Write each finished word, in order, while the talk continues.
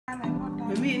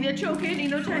Me and you're choking, you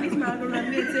know Chinese man go run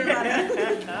me and say about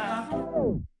it.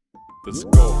 Let's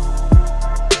go.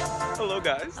 Hello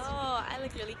guys. Oh, I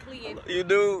look really clean. You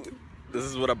do. This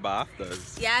is what a bath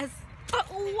does. Yes.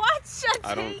 What,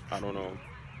 Shanti? I don't know.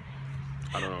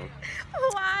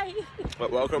 Why?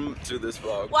 But welcome to this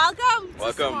vlog. Welcome to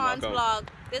welcome. vlog.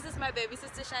 This is my baby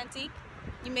sister Shanti.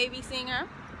 You may be seeing her.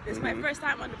 It's my first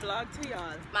time on the vlog too,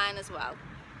 y'all. Mine as well.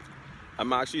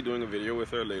 I'm actually doing a video with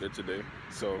her later today,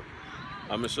 so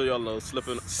I'm gonna show you a little a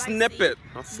snippet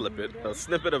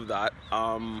of that.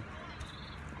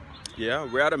 Yeah,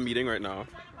 we're at a meeting right now.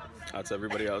 That's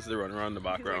everybody else. They're running around in the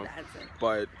background.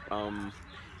 But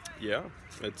yeah,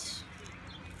 it's,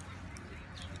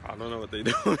 I don't know what they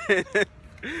do.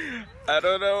 I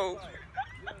don't know.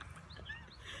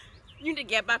 You need to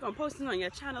get back on posting on your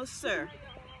channel, sir.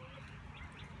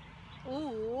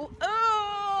 Ooh. Oh!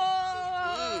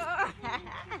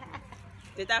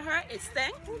 Did that hurt? It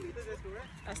stung?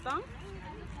 A stung?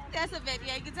 That's a bit.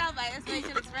 Yeah, you can tell by his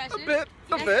facial expression. A bit.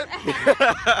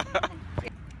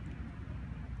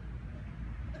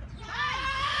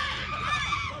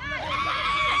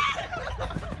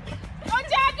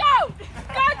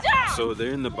 So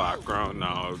they're in the background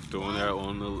now doing their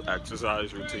own little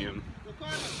exercise routine.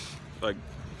 Like,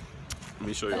 let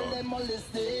me show you all.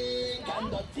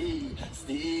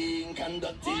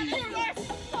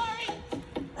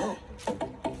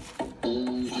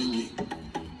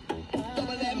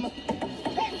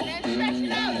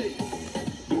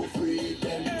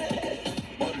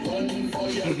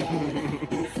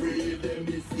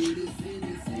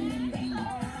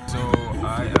 So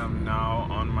I am now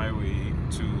on my way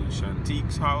to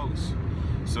Shantique's house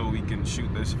so we can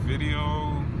shoot this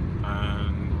video,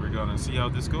 and we're gonna see how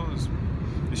this goes.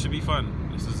 This should be fun.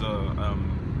 This is a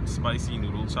spicy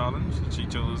noodle challenge that she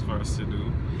chose for us to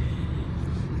do.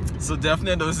 So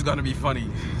definitely I know this is gonna be funny.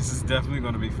 This is definitely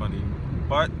gonna be funny.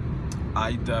 But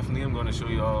I definitely am gonna show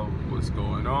y'all what's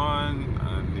going on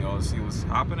and y'all see what's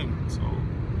happening. So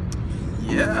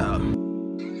yeah.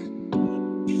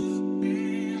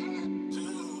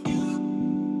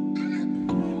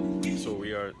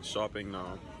 Shopping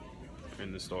now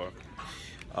in the store,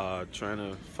 trying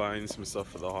to find some stuff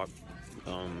for the hot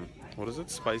what is it,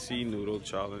 spicy noodle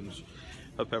challenge.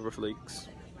 Pepper flakes,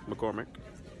 McCormick.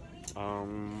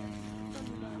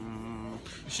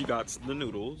 She got the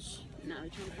noodles.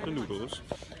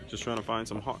 Just trying to find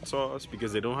some hot sauce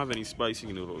because they don't have any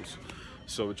spicy noodles,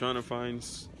 so we're trying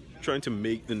to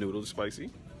make the noodles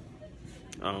spicy.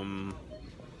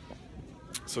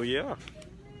 So yeah,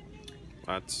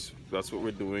 that's what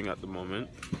we're doing at the moment,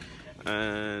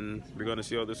 and we're gonna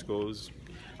see how this goes.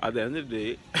 At the end of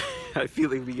the day, I feel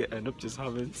like we end up just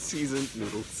having seasoned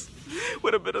noodles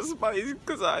with a bit of spice,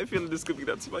 because I feel like this could be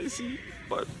that spicy,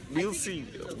 but we'll see.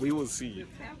 We will see.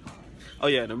 Oh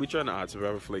yeah, and then we're trying to add some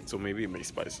pepper flakes, so maybe it may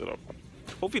spice it up.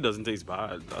 Hope it doesn't taste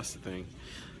bad. That's the thing.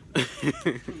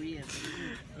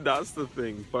 That's the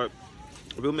thing. But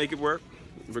we'll make it work.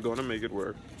 We're gonna make it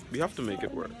work. We have to make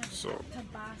it work. So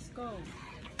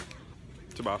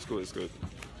Tabasco is good.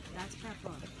 That's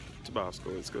pepper.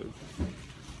 Tabasco is good.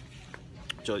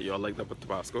 Y'all like that with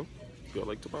Tabasco? Y'all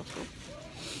like Tabasco?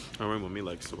 I remember mommy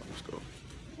likes Tabasco.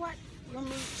 What?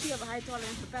 She have a high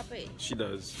tolerance for pepper? She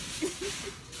does.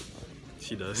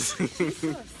 She does.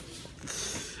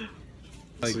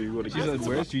 Like, so she said,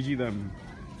 where's Gigi then?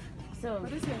 So,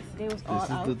 what is this? They was all this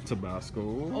is out. the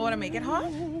Tabasco. Oh, to make it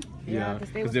hot? Yeah,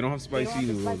 because they don't have spicy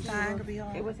noodles.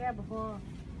 It was here before.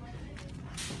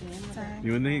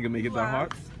 You and then you can make it that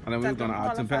hot, and then we're gonna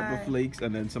add some pepper flakes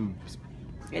and then some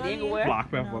black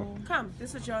pepper. No. Come,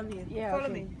 this is your need. Yeah, follow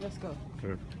me. Let's go.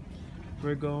 Sure.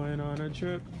 We're going on a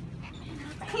trip.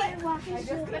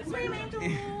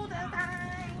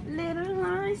 Little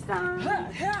Einstein.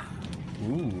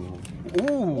 Ooh.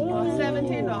 Ooh.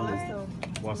 $17 though.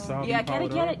 Wasabi Yeah, powder.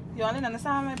 get it. You only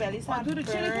understand my belly start do the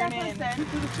chili peppers then. Do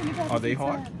the chili peppers. Are they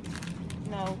hot?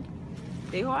 No.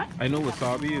 They hot? I know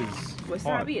wasabi is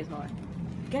hot. Wasabi is hot.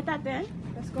 Get that then.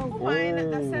 Let's go. Oh.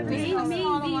 That's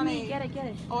 $17. Get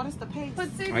it. Oh, that's the paste.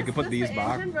 But see, I can put these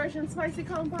back. Asian version spicy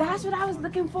compound. That's what I was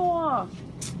looking for.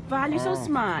 Val, you're so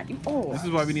smart. Oh. This is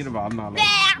why we need a Val now.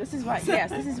 This is why. Yes,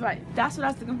 this is why. That's what I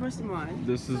was looking for, Simone.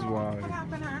 This is why.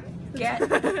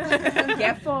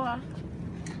 Get 4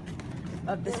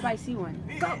 of the spicy one.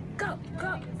 Go.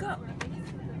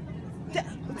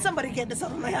 Somebody get this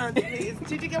out of my hand, please.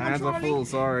 Did you get my Hands are full.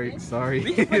 Sorry.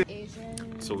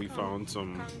 So we found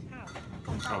some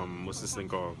what's this thing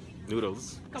called?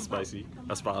 Noodles. Spicy.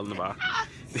 That's Val in the back.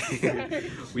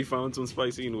 We found some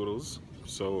spicy noodles.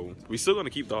 So we're still gonna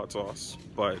keep the hot sauce,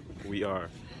 but we are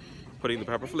putting the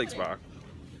pepper flakes back.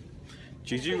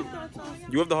 Gigi, you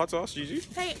have the hot sauce, Gigi?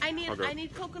 Hey, I need Okay. I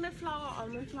need coconut flour,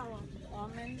 almond flour.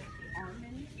 Almond flour.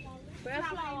 Where's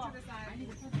flour?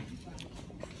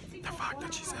 The fact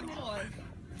that she said No,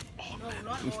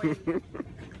 not oil.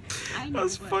 I know.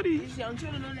 that's funny. These young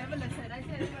children don't never listen. I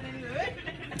said it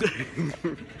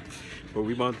anyway. But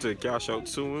we want to cash out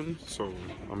soon, so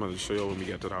I'm gonna show you when we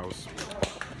get to the house.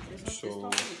 So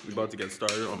we about to get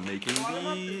started on making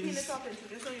these,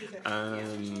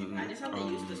 and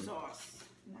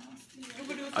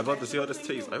I about to see how this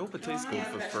tastes. I hope it tastes good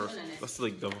for first. That's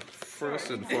like the first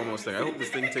and foremost thing. I hope this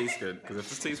thing tastes good, because if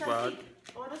this tastes bad,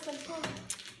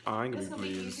 I ain't gonna be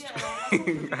pleased.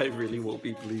 I really won't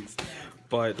be pleased.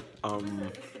 But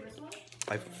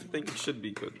I think it should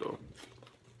be good though.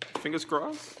 Fingers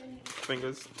crossed.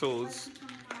 Fingers, toes,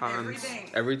 hands,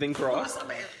 everything crossed.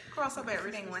 Cross up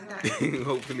everything one time.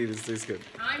 Hopefully this tastes good.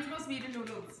 I'm supposed to be the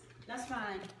noodles. That's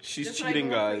fine. She's Just cheating,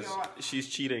 like guys. what She's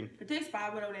cheating. It tastes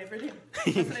bad without everything.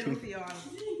 That's what I do for y'all.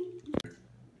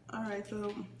 Alright,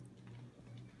 so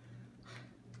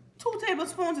 2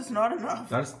 tablespoons is not enough.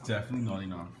 That's definitely not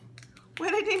enough. What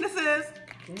do you think this is?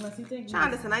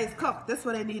 Sean, this is a nice cup. That's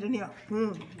what I need in here.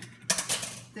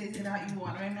 They said that you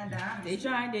watering that down. They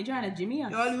trying to Jimmy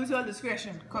us. Y'all use your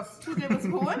discretion. Because 2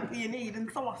 tablespoons, you need in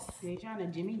sauce. They trying to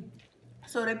Jimmy.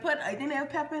 So they put, I think they have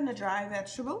pepper in the dry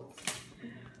vegetable.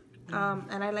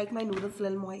 And I like my noodles a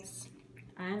little moist.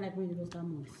 I like when it goes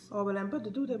down moist. Oh, well, then put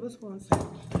the 2 tablespoons.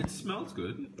 It smells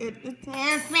good. It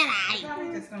tastes nice.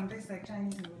 Probably just don't taste like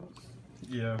Chinese noodles.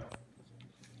 Yeah.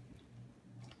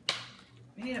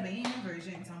 We need a Bahamian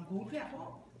version, some gold pepper.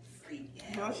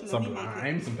 Some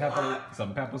lime,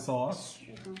 some pepper sauce.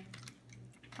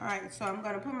 Alright, so I'm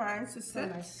gonna put mine to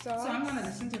sit. So I'm gonna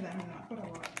listen to them and not put a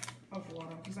lot of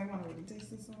water because I want to really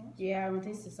taste this sauce. Yeah, I'm gonna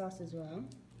taste the sauce as well.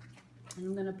 And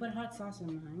I'm gonna put hot sauce in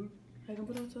mine. I can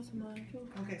put hot sauce in mine too.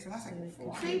 Okay, so that's like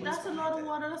 4. See, that's a lot of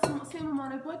water. That's the same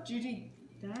amount I put. Gigi,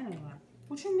 Damn.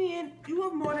 what you mean? You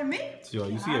have more than me? So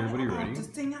you see everybody ready? This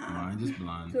thing out. Mine just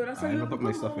blind. So that's I why ain't you gonna put put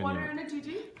my stuff in water yet. in it,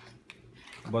 Gigi.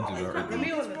 About to do that right Let now. me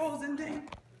this frozen thing.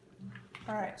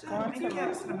 Alright, So let me get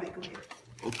this in the microwave.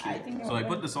 Okay. So I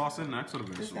put the sauce in next or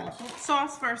the vegetables?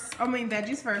 sauce first. I mean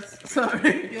veggies first.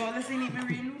 Sorry. Y'all, this ain't even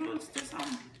real noodles. Just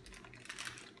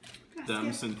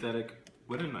Them synthetic.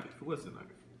 With a knife. What's the knife?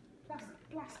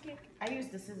 Plastic. I use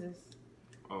the scissors.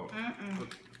 Oh.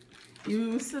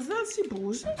 You scissors, she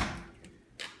bullshit.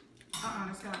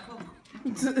 it's gotta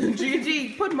cook. Gigi,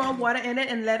 put more water in it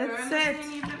and let it Girl, sit. this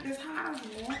ain't even this hot as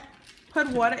water. Put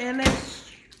water in it.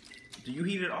 Do you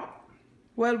heat it up?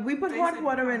 Well, we put hot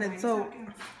water in it, so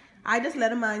I just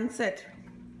let mine sit.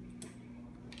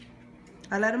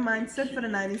 I let mine sit for the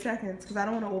 90 seconds because I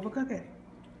don't want to overcook it.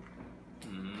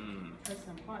 Put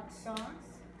some hot sauce.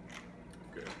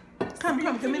 Okay.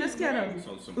 Come, give me the skittle.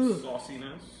 So some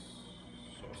sauciness.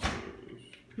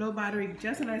 Low battery.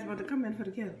 Jess and I is about to come in for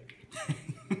the kill.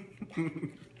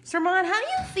 Stermon, how do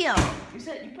you feel? You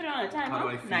said you put it on a timer. How do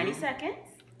I feel? 90 seconds.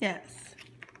 Yes.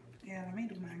 Yeah, let me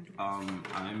do mine.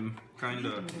 I'm kind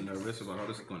of nervous about how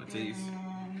this is going to taste.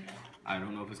 I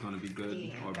don't know if it's going to be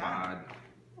good or bad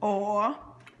Or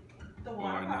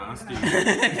or nasty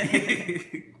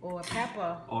Or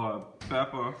pepper. or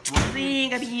pepper. we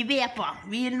gonna be pepper.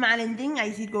 Real man and thing, I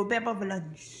see go pepper for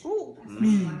lunch.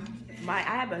 I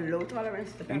have a low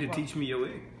tolerance to You need to pepper. teach me your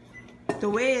way. The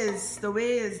way is,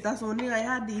 that's the only I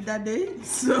had to eat that day.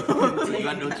 So You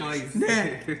got no choice.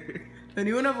 Yeah. When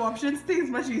you don't have options, things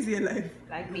much easier in life.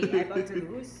 Like me, I about to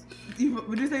lose.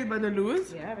 Would you say you're about to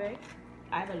lose? Yeah, right.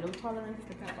 I have a low tolerance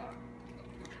to pepper.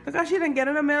 Because she didn't get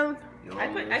in the milk.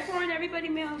 I pour in everybody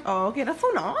milk. Oh, okay, that's so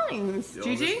nice. Yo,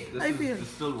 Gigi, this how you feel? is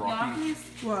still rocky.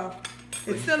 Well,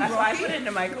 it's still That's why I rocky. put it in the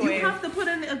You microwave. have to put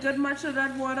in a good much of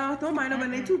that water. Don't mind if I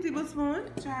need 2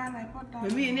 tablespoons. Child, I put that.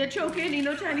 Maybe in your choking, you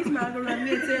know Chinese margarine,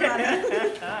 they say about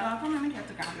it. Come on, let me get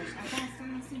the garbage. I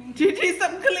can't see. Gigi,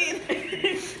 something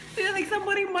clean. Feel like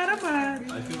somebody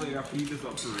modified. I feel like I have to heat this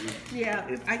up for real.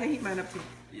 Yeah, I can heat mine up too.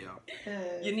 Yeah.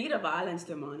 You need a balance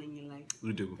to morning in your life.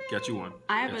 We do. Get you one.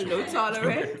 I have Get a you low one.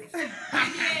 tolerance.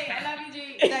 I love you,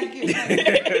 G. Thank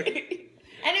you.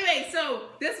 Anyway, so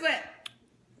this way.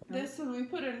 This will we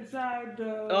put inside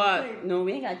the thing. No,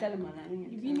 we ain't gotta tell them all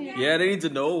that. Yeah, they need to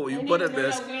know you They put need it to know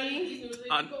this. that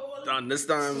we- On this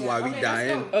time while we Okay,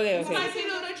 dying. let's go. Okay. Spicy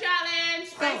noodle challenge.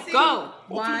 Spicy. Go.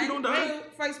 Hopefully you don't die.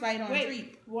 First bite on Wait,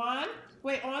 3. 1.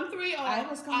 Wait, on 3 or I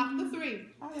was coming. after 3?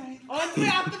 Alright. On 3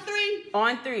 after 3.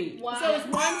 On 3. So it's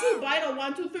 1, 2 bite or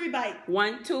 1, 2, 3 bite.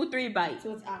 1, 2, 3 bites.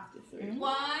 So it's after 3.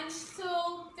 1, 2,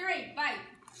 3, bite.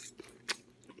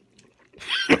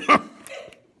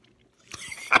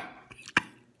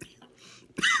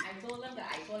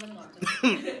 I told him not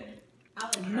to.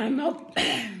 My mouth.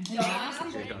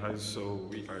 Okay guys, so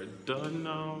we are done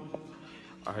now.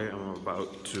 I am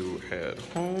about to head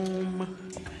home.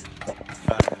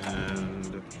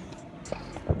 And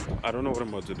I don't know what I'm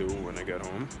about to do when I get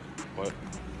home, but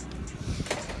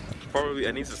probably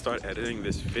I need to start editing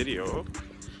this video.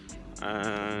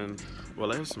 And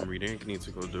well, I have some reading I need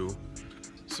to go do.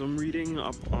 Some reading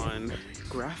up on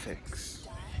graphics,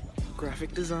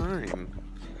 graphic design.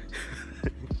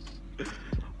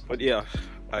 But yeah,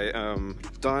 I am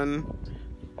done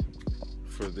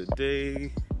for the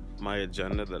day. My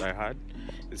agenda that I had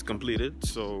is completed,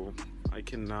 so I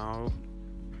can now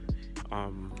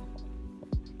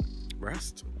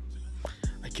rest.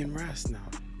 I can rest now.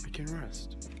 I can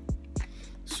rest.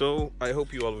 So I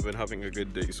hope you all have been having a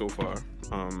good day so far.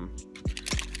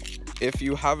 If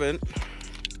you haven't,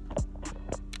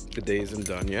 the day isn't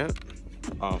done yet.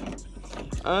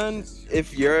 And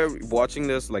if you're watching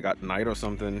this like at night or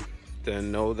something,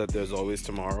 then know that there's always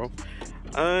tomorrow.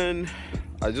 And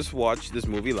I just watched this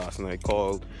movie last night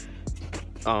called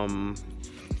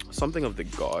something of the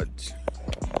gods,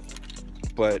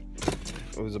 but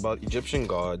it was about Egyptian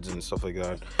gods and stuff like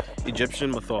that,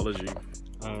 Egyptian mythology.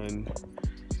 And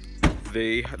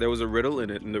there was a riddle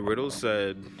in it, and the riddle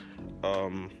said,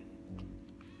 I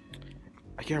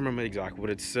can't remember exactly what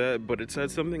it said, but it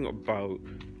said something about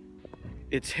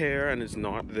it's here and it's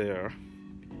not there,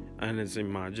 and it's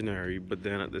imaginary, but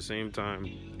then at the same time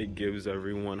it gives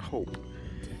everyone hope.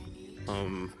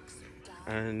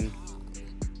 And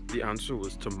the answer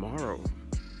was tomorrow,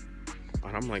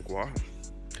 and I'm like, wow.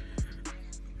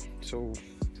 So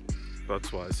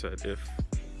that's why I said, if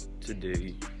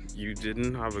today you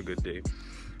didn't have a good day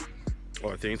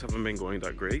or things haven't been going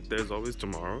that great, there's always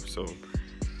tomorrow. So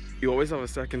you always have a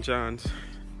second chance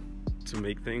to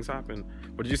make things happen.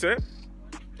 What did you say?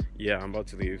 Yeah, I'm about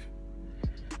to leave.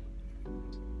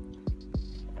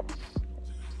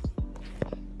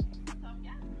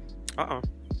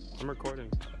 I'm recording.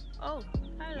 Oh,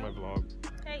 hello. My vlog.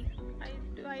 Hey,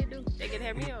 how you do? They can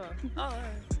hear me or? Oh,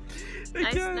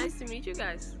 nice to meet you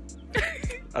guys.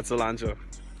 That's Solange.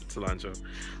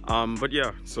 But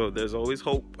yeah, so there's always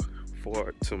hope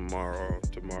for tomorrow.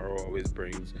 Tomorrow always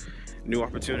brings new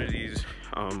opportunities,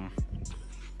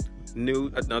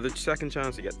 another second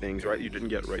chance to get things right you didn't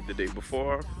get right the day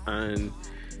before, and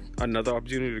another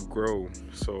opportunity to grow.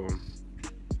 So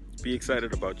be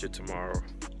excited about your tomorrow.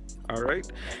 All right,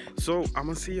 so I'm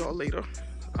gonna see y'all later.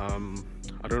 I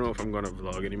don't know if I'm gonna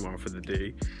vlog anymore for the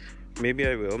day. Maybe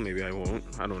I will, maybe I won't,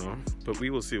 I don't know, but we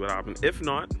will see what happens. If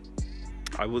not,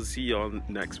 I will see y'all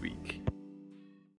next week.